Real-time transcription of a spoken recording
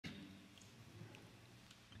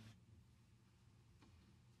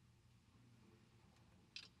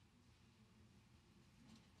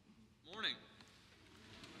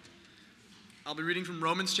I'll be reading from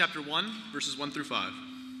Romans chapter 1, verses 1 through 5.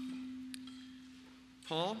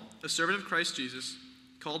 Paul, a servant of Christ Jesus,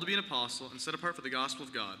 called to be an apostle and set apart for the gospel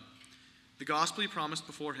of God, the gospel he promised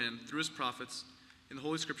beforehand through his prophets in the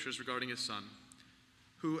Holy Scriptures regarding his Son,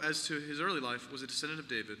 who, as to his early life, was a descendant of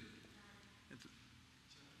David.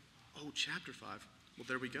 Chapter 5. Well,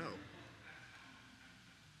 there we go.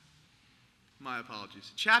 My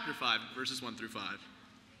apologies. Chapter 5, verses 1 through 5.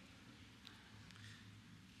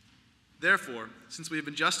 Therefore, since we have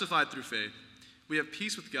been justified through faith, we have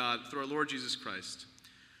peace with God through our Lord Jesus Christ,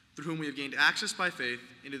 through whom we have gained access by faith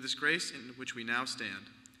into this grace in which we now stand.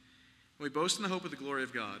 And we boast in the hope of the glory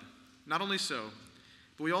of God. Not only so,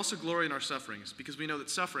 but we also glory in our sufferings, because we know that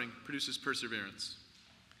suffering produces perseverance.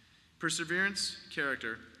 Perseverance,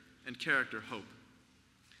 character, and character, hope.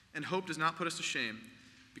 And hope does not put us to shame,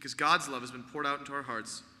 because God's love has been poured out into our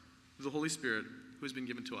hearts through the Holy Spirit who has been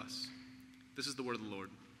given to us. This is the word of the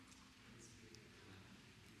Lord.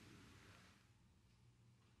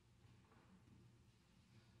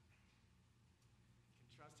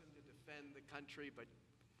 Trust him to defend the country, but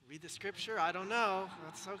read the scripture? I don't know.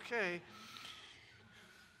 That's okay.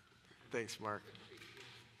 Thanks, Mark.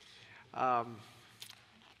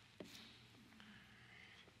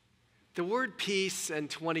 The word peace and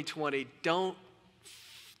 2020 don't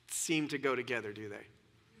seem to go together, do they?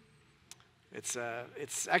 It's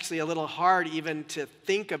actually a little hard even to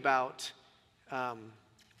think about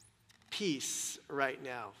peace right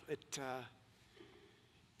now.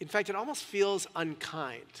 In fact, it almost feels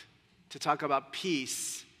unkind to talk about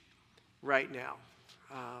peace right now.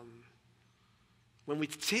 When we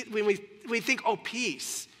think, oh,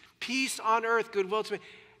 peace on earth, goodwill to men.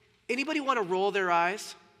 Anybody want to roll their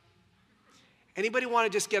eyes? Anybody want to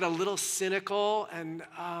just get a little cynical and,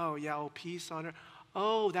 peace on earth?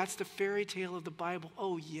 Oh, that's the fairy tale of the Bible.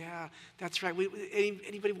 Oh, yeah, that's right.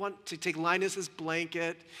 Anybody want to take Linus's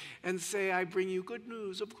blanket and say, I bring you good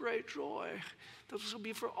news of great joy. This will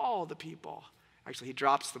be for all the people. Actually, he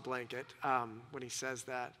drops the blanket when he says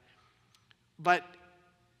that. But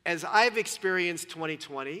as I've experienced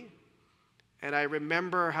 2020, and I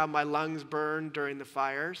remember how my lungs burned during the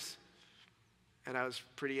fires, and I was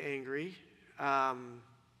pretty angry,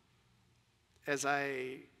 as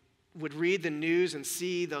I would read the news and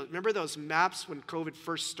see remember those maps when COVID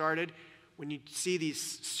first started, when you see these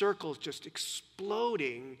circles just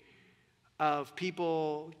exploding of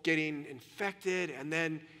people getting infected, and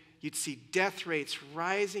then you'd see death rates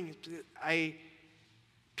rising.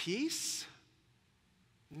 Peace?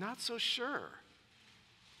 Not so sure.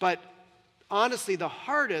 But honestly, the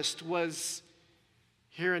hardest was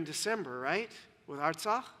here in December, right? With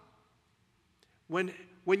Artsakh. When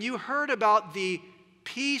you heard about the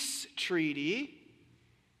peace treaty,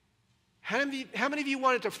 how many of you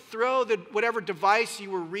wanted to throw whatever device you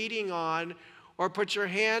were reading on or put your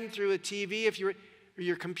hand through a TV or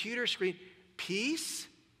your computer screen? Peace?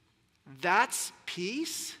 That's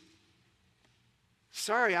peace?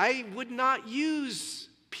 Sorry, I would not use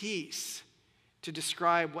peace to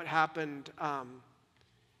describe what happened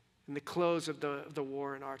in the close of the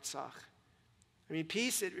war in Artsakh. I mean,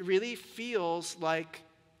 peace, it really feels like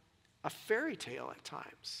a fairy tale at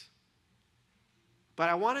times. But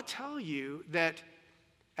I want to tell you that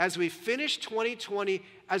as we finish 2020,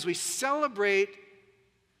 as we celebrate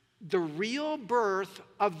the real birth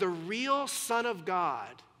of the real Son of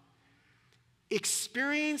God,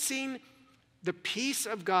 experiencing the peace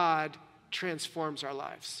of God transforms our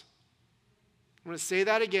lives. I'm going to say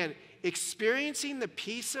that again. Experiencing the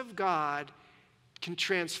peace of God can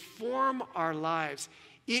transform our lives.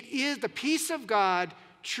 The peace of God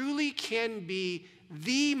truly can be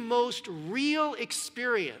the most real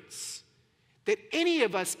experience that any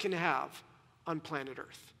of us can have on planet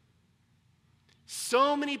Earth.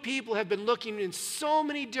 So many people have been looking in so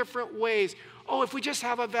many different ways. Oh, if we just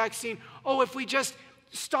have a vaccine. Oh, if we just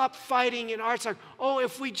stop fighting in Artsakh. Oh,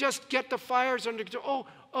 if we just get the fires under control.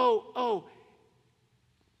 Oh.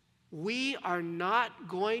 We are not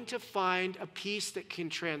going to find a peace that can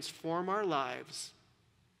transform our lives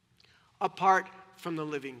apart from the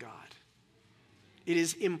living God. It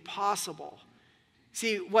is impossible.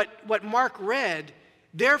 See, what Mark read,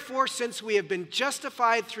 therefore, since we have been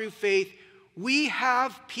justified through faith, we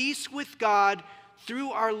have peace with God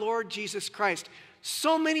through our Lord Jesus Christ.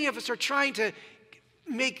 So many of us are trying to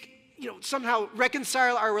somehow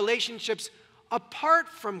reconcile our relationships apart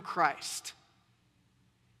from Christ.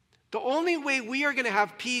 The only way we are going to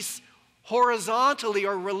have peace horizontally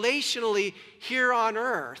or relationally here on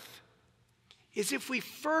earth is if we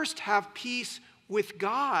first have peace with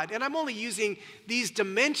God. And I'm only using these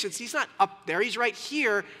dimensions. He's not up there, he's right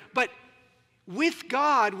here. But with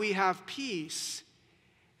God we have peace.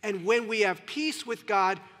 And when we have peace with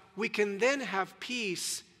God, we can then have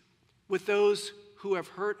peace with those who have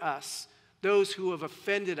hurt us, those who have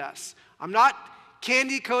offended us. I'm not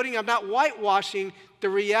candy coating, I'm not whitewashing the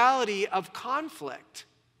reality of conflict.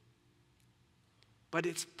 But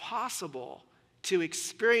it's possible to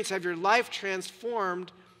experience, have your life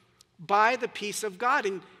transformed by the peace of God.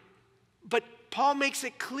 But Paul makes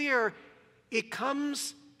it clear it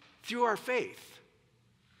comes through our faith.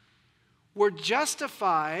 We're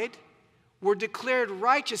justified, we're declared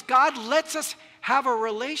righteous. God lets us have a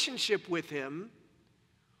relationship with him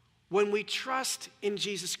when we trust in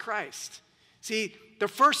Jesus Christ. See, the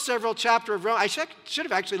first several chapters of Romans, I should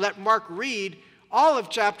have actually let Mark read all of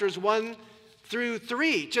chapters 1 through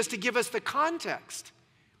 3, just to give us the context.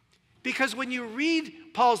 Because when you read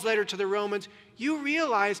Paul's letter to the Romans, you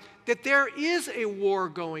realize that there is a war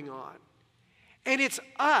going on. And it's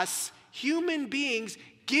us, human beings,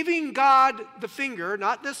 giving God the finger,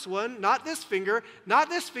 not this one, not this finger, not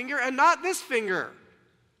this finger, and not this finger.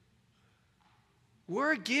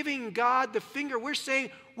 We're giving God the finger. We're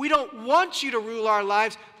saying, we don't want you to rule our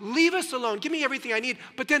lives. Leave us alone. Give me everything I need,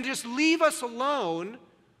 but then just leave us alone.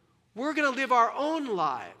 We're going to live our own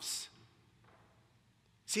lives.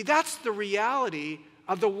 See, that's the reality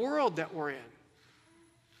of the world that we're in.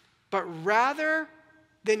 But rather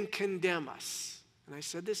than condemn us, and I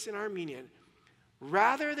said this in Armenian,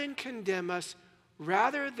 rather than condemn us,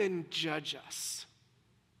 rather than judge us,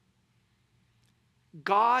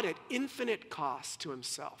 God, at infinite cost to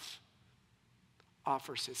himself,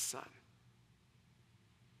 offers his son.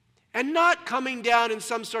 And not coming down in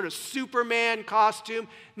some sort of Superman costume,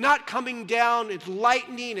 not coming down in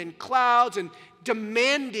lightning and clouds and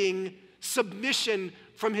demanding submission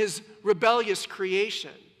from his rebellious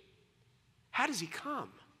creation. How does he come?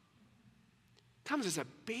 He comes as a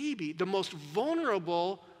baby, the most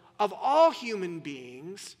vulnerable of all human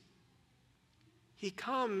beings. He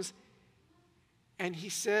comes and he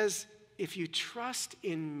says, if you trust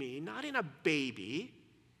in me, not in a baby,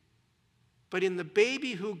 but in the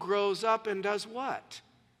baby who grows up and does what?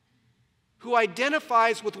 Who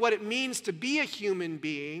identifies with what it means to be a human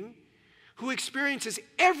being, who experiences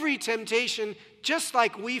every temptation just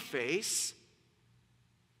like we face,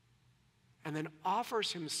 and then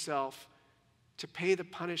offers himself to pay the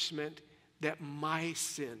punishment that my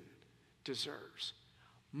sin deserves.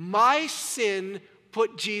 My sin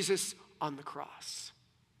put Jesus on the cross.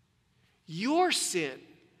 Your sin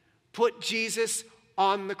put Jesus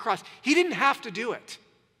on the cross. He didn't have to do it.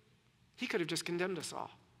 He could have just condemned us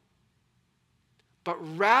all. But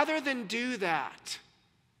rather than do that,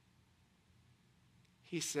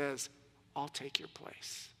 he says, I'll take your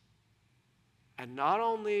place. And not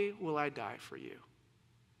only will I die for you,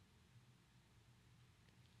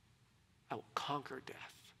 I will conquer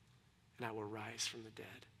death and I will rise from the dead.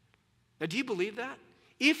 Now, do you believe that?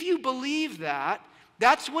 If you believe that,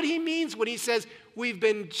 that's what he means when he says we've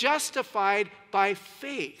been justified by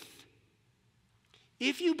faith.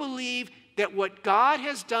 If you believe that what God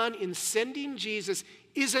has done in sending Jesus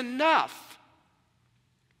is enough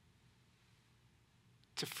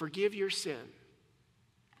to forgive your sin,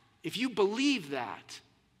 if you believe that,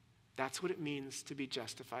 that's what it means to be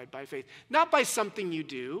justified by faith. Not by something you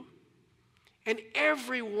do. And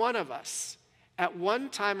every one of us, at one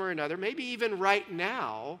time or another, maybe even right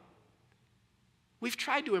now, we've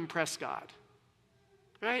tried to impress God,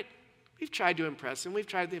 right? We've tried to impress him. We've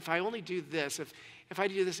tried, if I only do this, if I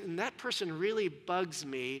do this, and that person really bugs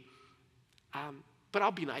me, but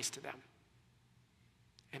I'll be nice to them.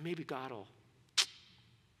 And maybe God will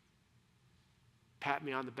pat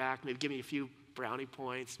me on the back, maybe give me a few brownie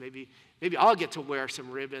points, maybe I'll get to wear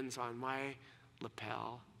some ribbons on my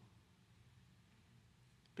lapel.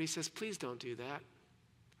 But he says, please don't do that.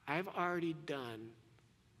 I've already done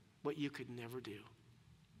what you could never do.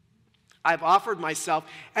 I've offered myself,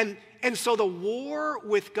 and so the war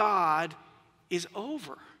with God is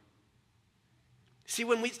over. See,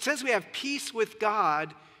 when it says we have peace with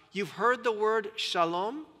God, you've heard the word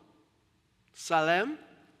shalom, salem,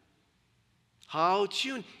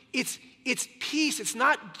 haroutunian. It's peace. It's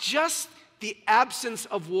not just the absence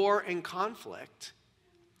of war and conflict,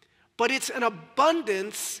 but it's an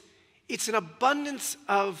abundance. It's an abundance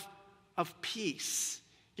of peace.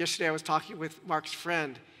 Yesterday I was talking with Mark's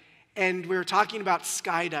friend, and we were talking about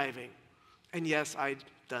skydiving. And yes, I've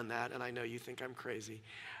done that, and I know you think I'm crazy.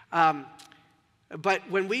 But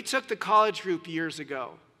when we took the college group years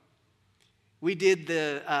ago, we did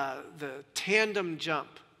the tandem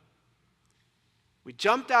jump. We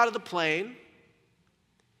jumped out of the plane.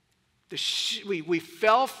 We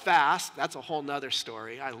fell fast. That's a whole nother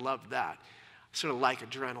story. I loved that. sort of like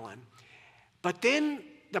adrenaline. But then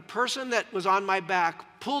the person that was on my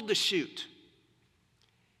back pulled the chute,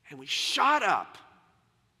 and we shot up.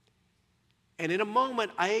 And in a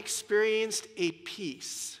moment, I experienced a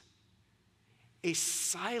peace, a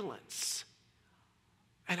silence.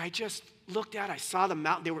 And I just looked out. I saw the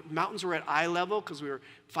mountain. Mountains were at eye level because we were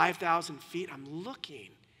 5,000 feet. I'm looking,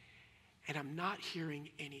 and I'm not hearing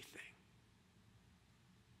anything.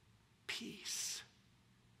 Peace.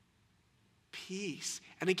 Peace.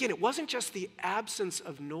 And again, it wasn't just the absence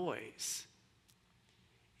of noise.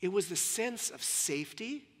 It was the sense of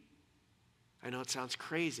safety. I know it sounds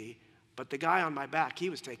crazy, but the guy on my back, he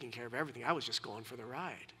was taking care of everything. I was just going for the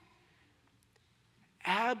ride.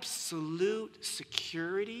 Absolute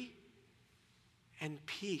security and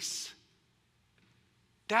peace.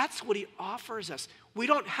 That's what he offers us. We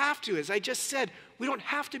don't have to, as I just said, we don't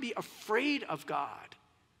have to be afraid of God.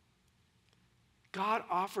 God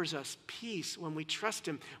offers us peace when we trust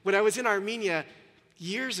him. When I was in Armenia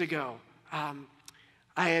years ago, I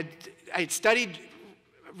had studied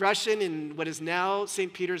Russian in what is now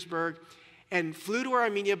St. Petersburg and flew to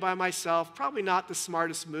Armenia by myself. Probably not the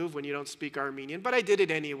smartest move when you don't speak Armenian, but I did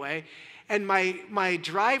it anyway. And my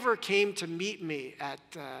driver came to meet me at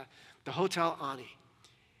the Hotel Ani.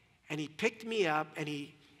 And he picked me up, and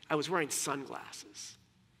I was wearing sunglasses.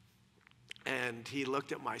 And he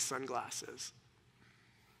looked at my sunglasses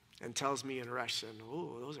and tells me in Russian,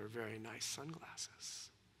 "Oh, those are very nice sunglasses.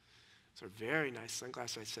 Those are very nice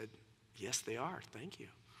sunglasses." I said, "Yes, they are. Thank you."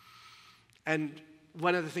 And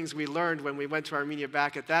one of the things we learned when we went to Armenia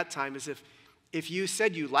back at that time is if you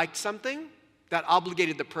said you liked something, that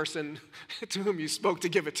obligated the person to whom you spoke to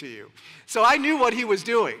give it to you. So I knew what he was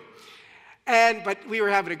doing. But we were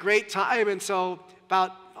having a great time, and so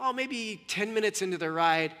about, maybe 10 minutes into the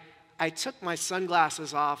ride, I took my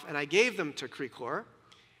sunglasses off, and I gave them to Krikor,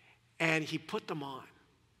 and he put them on.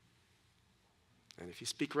 And if you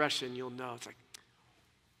speak Russian, you'll know. It's like,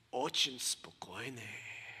 "Очень спокойно.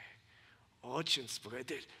 Очень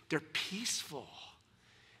спокойно." They're peaceful.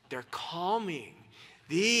 They're calming.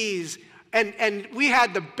 And we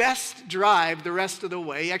had the best drive the rest of the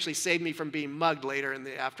way. He actually saved me from being mugged later in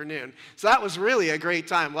the afternoon. So that was really a great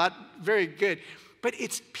time. Very good. But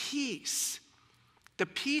it's peace. The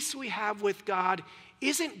peace we have with God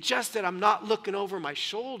isn't just that I'm not looking over my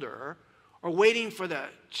shoulder or waiting for the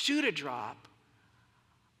shoe to drop.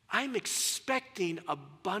 I'm expecting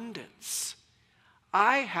abundance.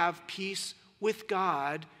 I have peace with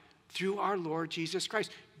God through our Lord Jesus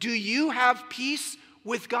Christ. Do you have peace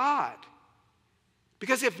with God?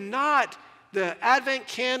 Because if not, the Advent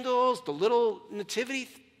candles, the little nativity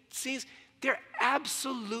scenes, they're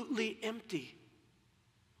absolutely empty.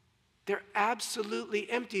 They're absolutely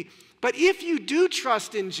empty. But if you do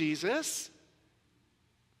trust in Jesus,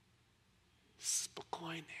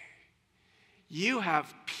 spokojnie, you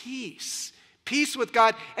have peace. Peace with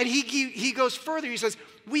God. And he goes further. He says,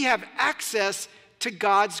 we have access to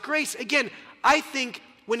God's grace. Again, I think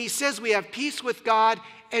when he says we have peace with God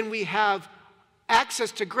and we have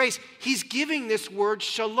access to grace, he's giving this word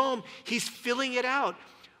shalom. He's filling it out.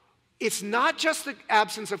 It's not just the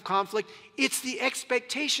absence of conflict, it's the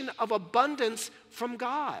expectation of abundance from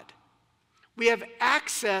God. We have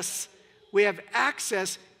access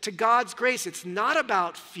to God's grace. It's not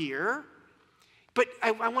about fear. But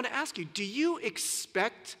I want to ask you, do you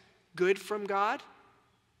expect good from God?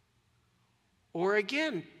 Or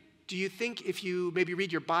again, do you think if you maybe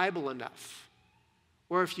read your Bible enough,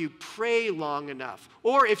 or if you pray long enough,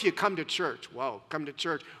 or if you come to church, or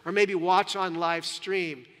maybe watch on live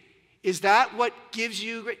stream, is that what gives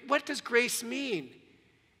you, what does grace mean?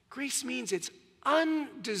 Grace means it's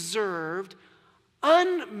undeserved,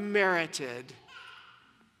 unmerited,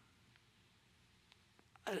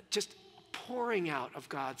 just pouring out of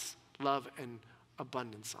God's love and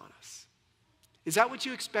abundance on us. Is that what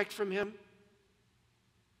you expect from him?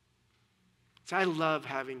 So I love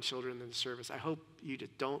having children in the service. I hope you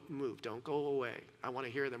just don't move. Don't go away. I want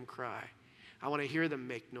to hear them cry. I want to hear them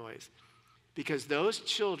make noise. Because those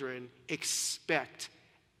children expect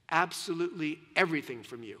absolutely everything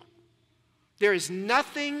from you. There is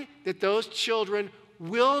nothing that those children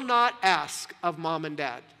will not ask of mom and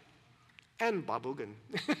dad. And Babugan,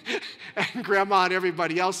 and grandma and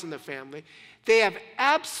everybody else in the family. They have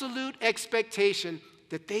absolute expectation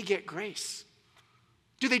that they get grace.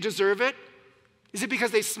 Do they deserve it? Is it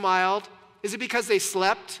because they smiled? Is it because they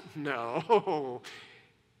slept? No.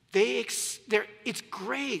 It's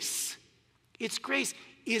grace. It's grace.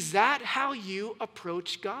 Is that how you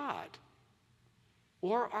approach God?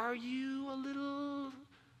 Or are you a little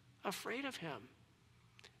afraid of him?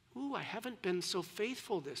 Ooh, I haven't been so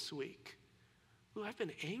faithful this week. Ooh, I've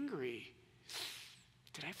been angry.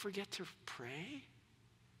 Did I forget to pray?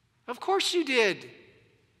 Of course you did.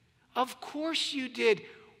 Of course you did.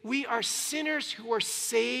 We are sinners who are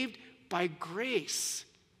saved by grace.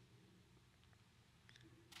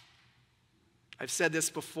 I've said this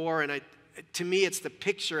before, and to me it's the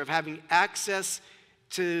picture of having access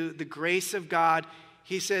to the grace of God.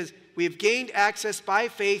 He says, we have gained access by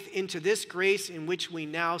faith into this grace in which we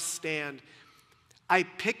now stand. I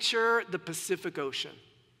picture the Pacific Ocean.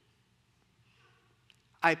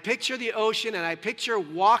 I picture the ocean, and I picture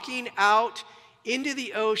walking out into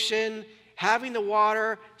the ocean, having the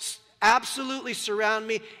water absolutely surround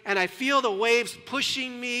me, and I feel the waves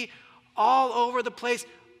pushing me all over the place,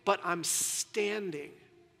 but I'm standing.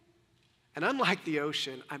 And unlike the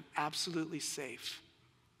ocean, I'm absolutely safe.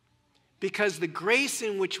 Because the grace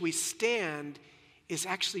in which we stand is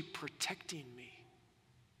actually protecting me.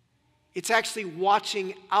 It's actually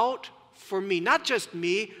watching out for me, not just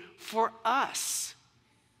me, for us.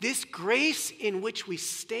 This grace in which we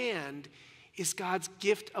stand is God's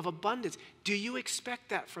gift of abundance. Do you expect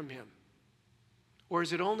that from him? Or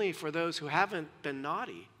is it only for those who haven't been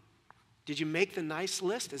naughty? Did you make the nice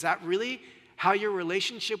list? Is that really how your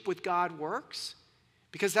relationship with God works?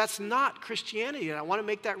 Because that's not Christianity, and I want to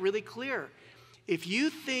make that really clear. If you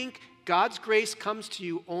think God's grace comes to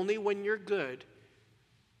you only when you're good,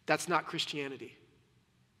 that's not Christianity.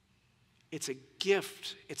 It's a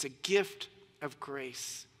gift. It's a gift of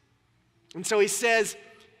grace. And so he says,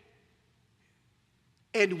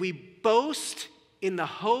 and we boast in the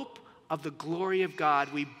hope of the glory of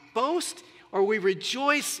God. We boast, or we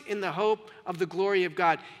rejoice in the hope of the glory of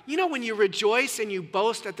God. You know, when you rejoice and you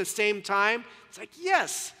boast at the same time, it's like,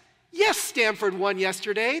 yes, Stanford won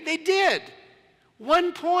yesterday. They did.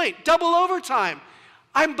 1 point, double overtime.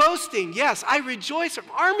 I'm boasting. Yes, I rejoice.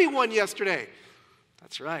 Army won yesterday.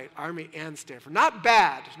 That's right, Army and Stanford. Not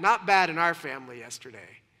bad in our family yesterday.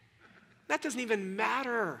 That doesn't even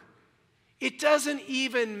matter. It doesn't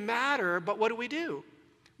even matter, but what do?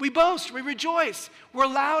 We boast, we rejoice, we're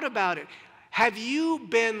loud about it. Have you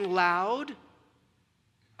been loud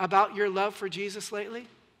about your love for Jesus lately?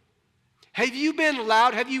 Have you been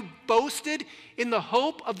loud? Have you boasted in the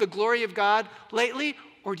hope of the glory of God lately?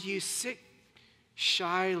 Or do you sit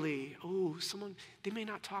shyly? Oh, they may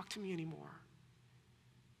not talk to me anymore.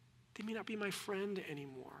 They may not be my friend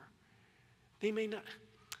anymore. They may not,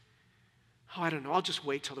 I don't know, I'll just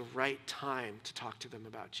wait till the right time to talk to them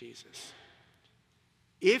about Jesus.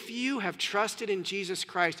 If you have trusted in Jesus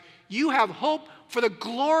Christ, you have hope for the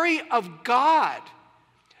glory of God,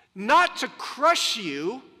 not to crush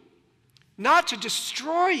you, not to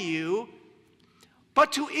destroy you,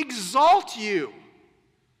 but to exalt you.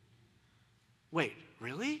 Wait,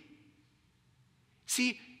 really?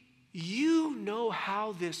 See, you know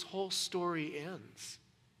how this whole story ends.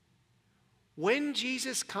 When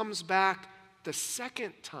Jesus comes back the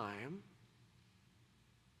second time,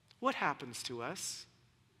 what happens to us?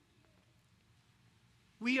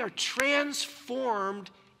 We are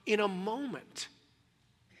transformed in a moment.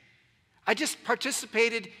 I just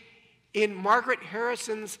participated in Margaret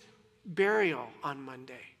Harrison's burial on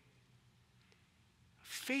Monday. A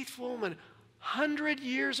faithful woman, 100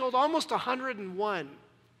 years old, almost 101.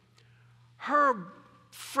 Her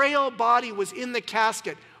frail body was in the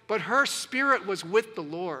casket, but her spirit was with the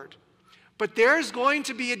Lord. But there's going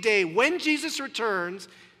to be a day when Jesus returns,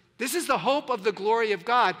 this is the hope of the glory of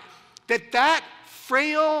God, that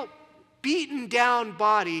frail, beaten down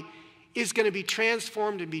body is going to be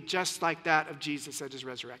transformed and be just like that of Jesus at his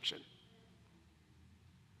resurrection.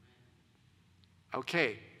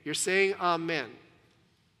 Okay, you're saying amen.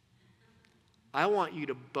 I want you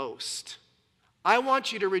to boast. I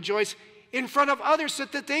want you to rejoice in front of others so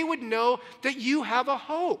that they would know that you have a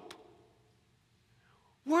hope.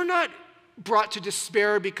 We're not brought to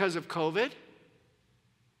despair because of COVID.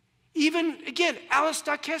 Even, again, Alice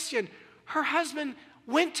Dakessian, her husband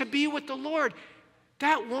went to be with the Lord.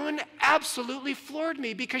 That woman absolutely floored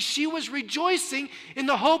me because she was rejoicing in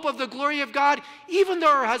the hope of the glory of God even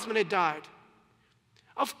though her husband had died.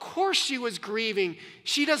 Of course she was grieving.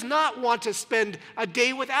 She does not want to spend a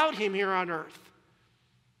day without him here on earth.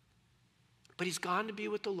 But he's gone to be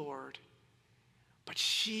with the Lord. But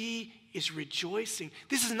she is rejoicing.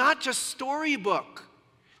 This is not just storybook.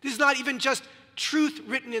 This is not even just truth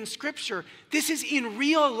written in Scripture. This is in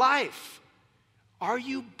real life. Are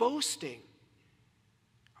you boasting?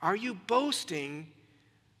 Are you boasting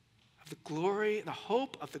of the glory, the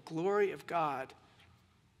hope of the glory of God?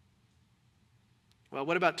 Well,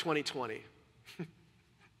 what about 2020?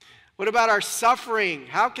 What about our suffering?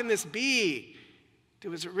 How can this be?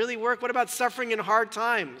 Does it really work? What about suffering in hard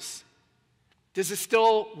times? Does it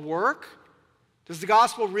still work? Does the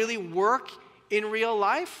gospel really work in real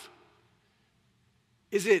life?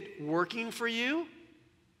 Is it working for you?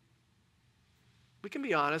 We can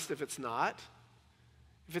be honest if it's not.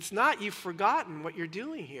 If it's not, you've forgotten what you're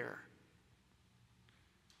doing here.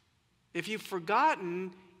 If you've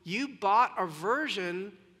forgotten, you bought a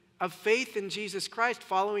version of faith in Jesus Christ,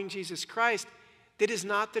 following Jesus Christ, that is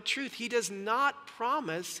not the truth. He does not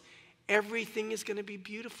promise everything is going to be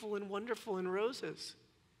beautiful and wonderful and roses.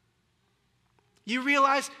 You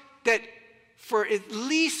realize that for at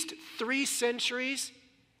least 3 centuries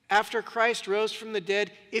after Christ rose from the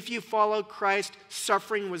dead, if you followed Christ,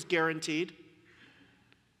 suffering was guaranteed.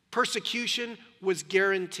 Persecution was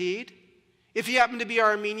guaranteed. If you happen to be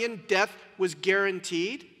Armenian, death was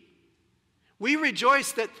guaranteed. We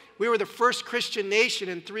rejoice that we were the first Christian nation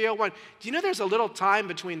in 301. Do you know there's a little time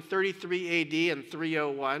between 33 AD and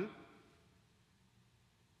 301?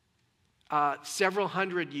 Several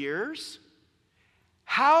hundred years.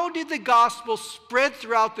 How did the gospel spread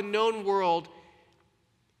throughout the known world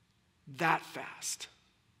that fast?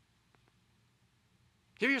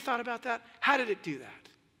 Have you ever thought about that? How did it do that?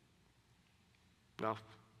 Well,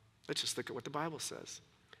 let's just look at what the Bible says.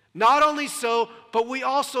 Not only so, but we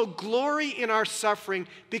also glory in our suffering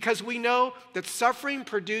because we know that suffering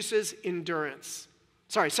produces endurance.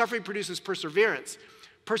 Suffering produces perseverance.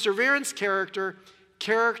 Perseverance, character.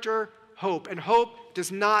 Character, hope. And hope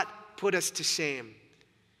does not put us to shame.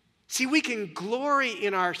 See, we can glory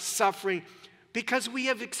in our suffering because we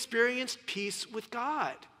have experienced peace with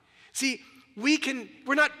God. See,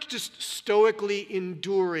 we're not just stoically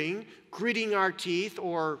enduring, gritting our teeth,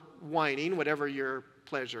 or whining, whatever your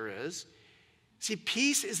pleasure is. See,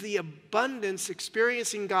 peace is the abundance,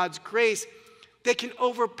 experiencing God's grace that can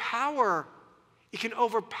overpower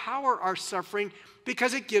our suffering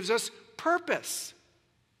because it gives us purpose.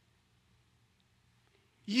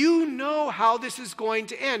 You know how this is going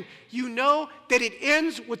to end. You know that it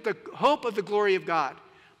ends with the hope of the glory of God.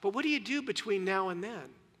 But what do you do between now and then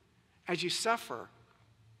as you suffer?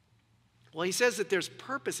 Well, he says that there's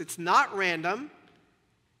purpose. It's not random.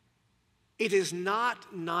 It is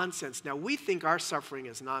not nonsense. Now, we think our suffering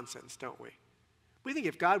is nonsense, don't we? We think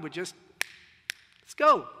if God would just, let's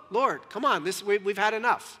go, Lord, come on, we've had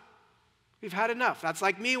enough. We've had enough. That's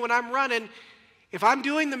like me when I'm running. If I'm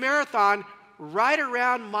doing the marathon, right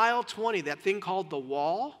around mile 20, that thing called the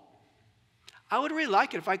wall, I would really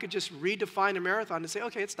like it if I could just redefine a marathon and say,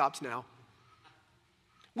 okay, it stops now.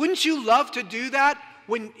 Wouldn't you love to do that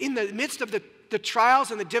when in the midst of the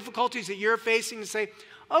trials and the difficulties that you're facing to say,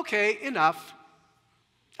 okay, enough.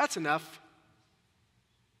 That's enough.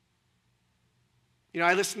 You know,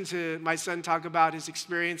 I listened to my son talk about his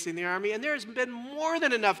experience in the army, and there's been more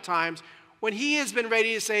than enough times when he has been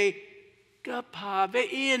ready to say,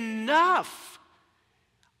 Papa, enough.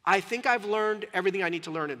 I think I've learned everything I need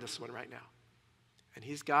to learn in this one right now. And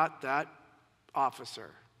he's got that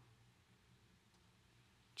officer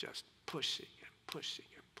just pushing and pushing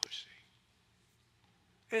and pushing.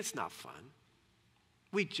 And it's not fun.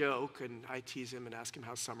 We joke, and I tease him and ask him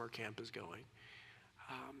how summer camp is going.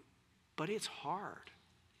 But it's hard.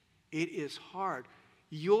 It is hard.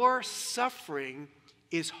 Your suffering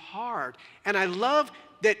is hard. And I love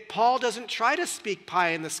that Paul doesn't try to speak pie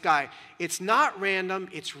in the sky. It's not random.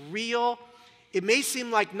 It's real. It may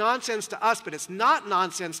seem like nonsense to us, but it's not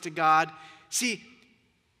nonsense to God. See,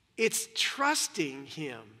 it's trusting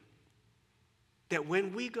him that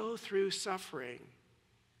when we go through suffering,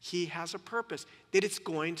 he has a purpose, that it's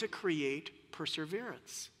going to create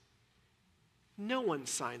perseverance. No one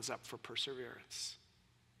signs up for perseverance.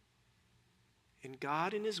 And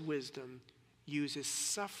God, in his wisdom, uses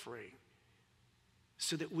suffering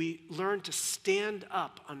so that we learn to stand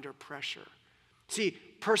up under pressure. See,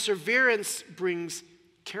 perseverance brings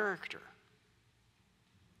character.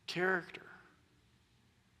 Character.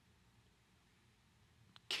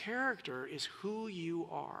 Character is who you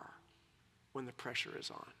are when the pressure is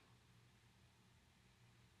on.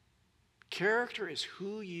 Character is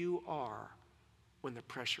who you are when the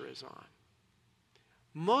pressure is on.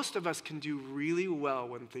 Most of us can do really well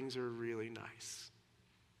when things are really nice.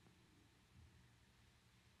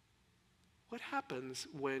 What happens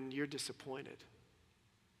when you're disappointed?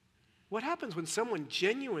 What happens when someone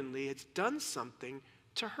genuinely has done something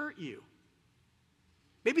to hurt you?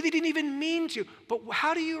 Maybe they didn't even mean to, but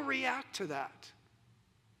how do you react to that?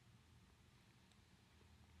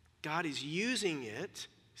 God is using it,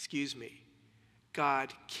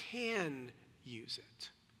 God can use it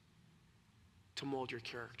to mold your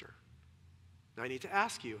character. Now I need to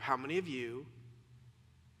ask you, how many of you,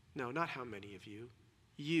 no, not how many of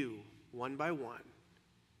you, one by one,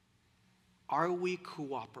 are we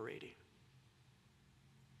cooperating?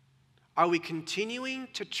 Are we continuing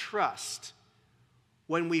to trust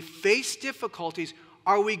when we face difficulties?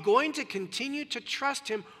 Are we going to continue to trust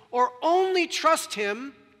him or only trust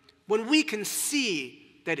him when we can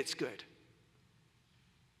see that it's good?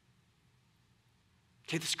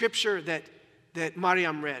 Okay, the scripture that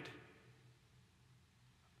Mariam read.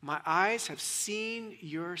 My eyes have seen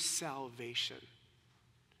your salvation.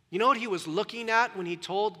 You know what he was looking at when he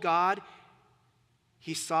told God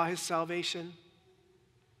he saw his salvation?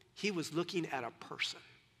 He was looking at a person.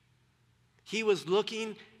 He was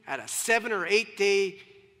looking at a 7 or 8 day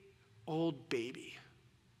old baby.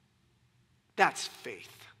 That's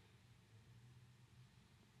faith.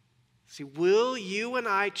 See, will you and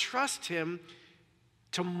I trust him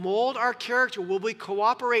to mold our character? Will we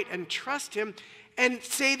cooperate and trust him and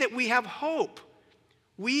say that we have hope?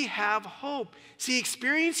 We have hope. See,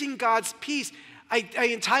 experiencing God's peace, I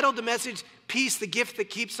entitled the message, Peace, the Gift That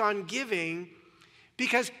Keeps on Giving,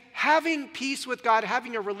 because having peace with God,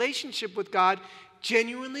 having a relationship with God,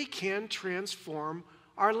 genuinely can transform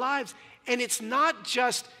our lives. And it's not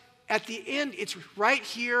just at the end, it's right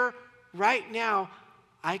here, right now.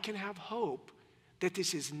 I can have hope that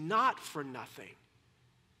this is not for nothing,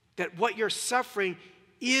 that what you're suffering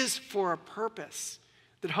is for a purpose,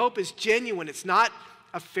 that hope is genuine, it's not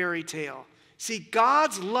a fairy tale. See,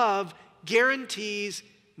 God's love guarantees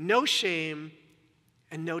no shame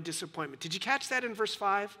and no disappointment. Did you catch that in verse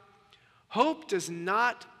 5? Hope does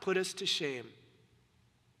not put us to shame.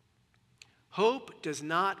 Hope does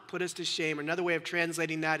not put us to shame. Another way of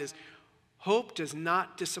translating that is, hope does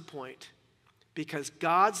not disappoint, because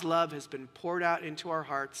God's love has been poured out into our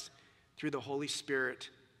hearts through the Holy Spirit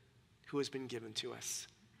who has been given to us.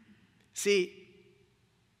 See,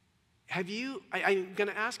 I'm going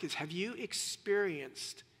to ask you this, have you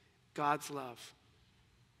experienced God's love?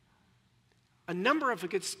 A number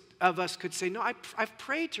of us could say, no, I've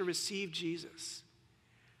prayed to receive Jesus.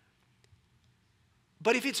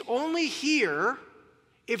 But if it's only here,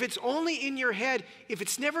 if it's only in your head, if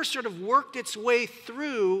it's never sort of worked its way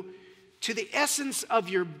through to the essence of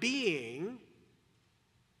your being,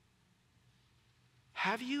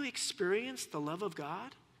 have you experienced the love of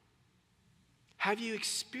God? Have you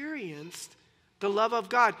experienced the love of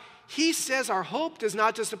God? He says our hope does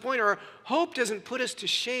not disappoint, our hope doesn't put us to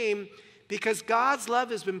shame, because God's love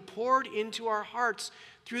has been poured into our hearts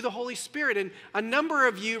through the Holy Spirit. And a number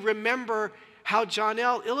of you remember how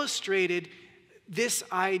Jonelle illustrated this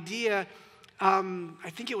idea. I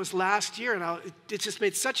think it was last year, and it just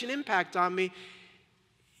made such an impact on me.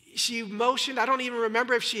 She motioned, I don't even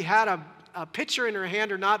remember if she had a pitcher in her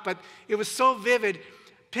hand or not, but it was so vivid.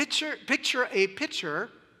 Picture a pitcher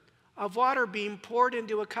of water being poured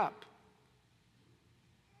into a cup.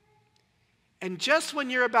 And just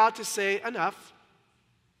when you're about to say enough,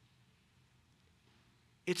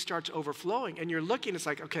 it starts overflowing. And you're looking, it's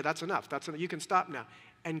like, okay, that's enough. That's enough. You can stop now.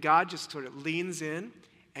 And God just sort of leans in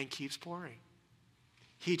and keeps pouring.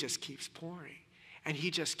 He just keeps pouring. And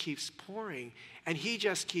he just keeps pouring. And he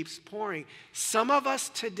just keeps pouring. Some of us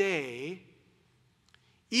today,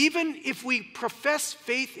 even if we profess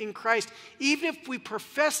faith in Christ, even if we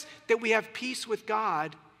profess that we have peace with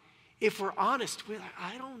God, if we're honest,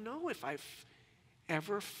 I don't know if I've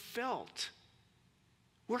ever felt.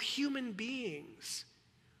 We're human beings.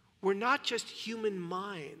 We're not just human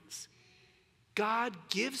minds. God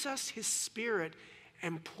gives us his Spirit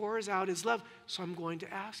and pours out his love. So I'm going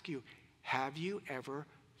to ask you, have you ever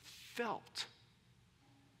felt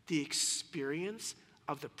the experience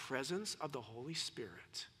of the presence of the Holy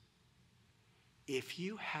Spirit? If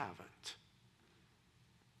you haven't,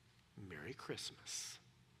 Merry Christmas.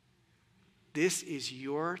 This is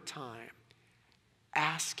your time.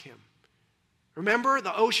 Ask him. Remember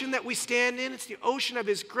the ocean that we stand in? It's the ocean of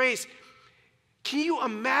his grace. Can you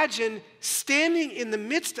imagine standing in the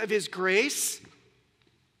midst of his grace,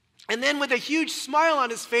 and then with a huge smile on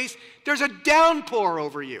his face, there's a downpour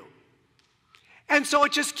over you? And so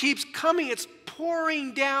it just keeps coming. It's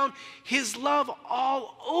pouring down his love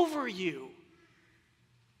all over you.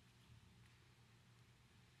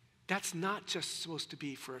 That's not just supposed to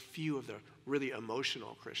be for a few of the really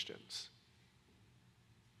emotional Christians.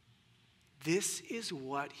 This is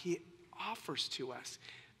what he offers to us.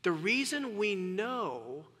 The reason we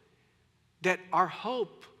know that our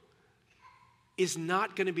hope is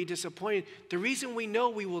not going to be disappointed, the reason we know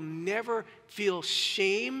we will never feel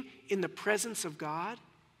shame in the presence of God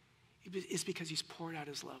is because he's poured out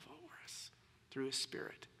his love over us through his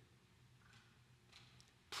Spirit.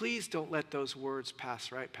 Please don't let those words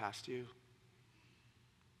pass right past you.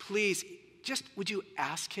 Please, just would you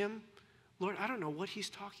ask him, Lord, I don't know what he's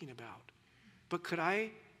talking about. but could I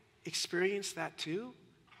experience that too?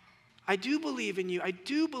 I do believe in you. I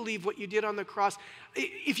do believe what you did on the cross.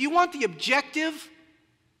 If you want the objective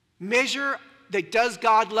measure that does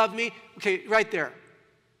God love me, okay, right there.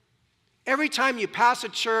 Every time you pass a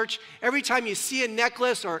church, every time you see a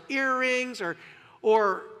necklace or earrings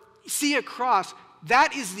or see a cross,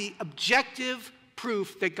 that is the objective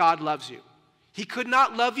proof that God loves you. He could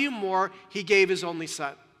not love you more. He gave his only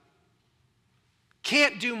son.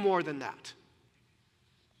 Can't do more than that.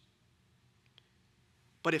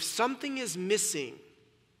 But if something is missing,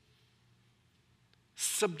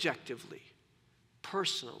 subjectively,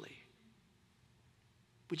 personally,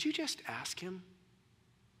 would you just ask him?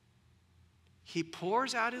 He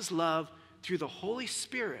pours out his love through the Holy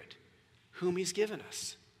Spirit, whom he's given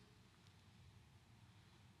us.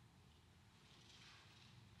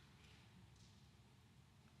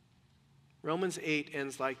 Romans 8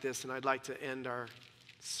 ends like this, and I'd like to end our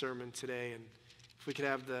sermon today. And if we could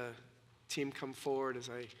have the team come forward as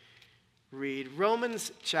I read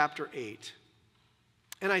Romans chapter 8.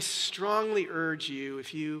 And I strongly urge you,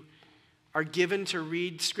 if you are given to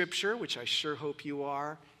read Scripture, which I sure hope you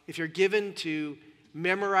are, if you're given to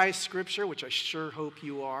memorize Scripture, which I sure hope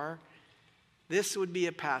you are, this would be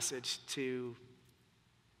a passage to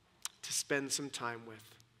spend some time with.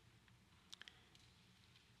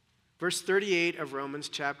 Verse 38 of Romans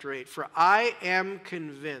chapter 8, for I am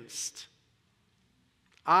convinced,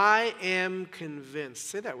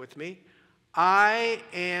 say that with me, I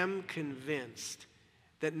am convinced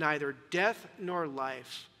that neither death nor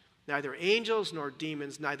life, neither angels nor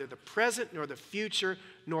demons, neither the present nor the future,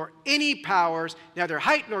 nor any powers, neither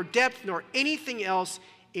height nor depth nor anything else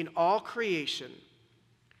in all creation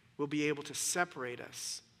will be able to separate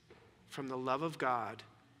us from the love of God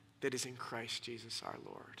that is in Christ Jesus our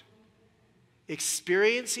Lord.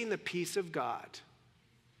 Experiencing the peace of God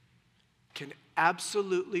can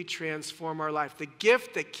absolutely transform our life. The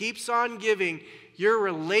gift that keeps on giving, your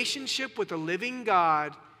relationship with the living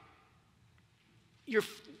God, your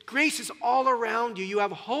grace is all around you. You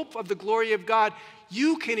have hope of the glory of God.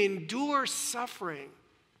 You can endure suffering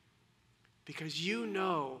because you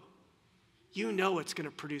know it's going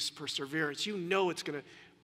to produce perseverance. You know it's going to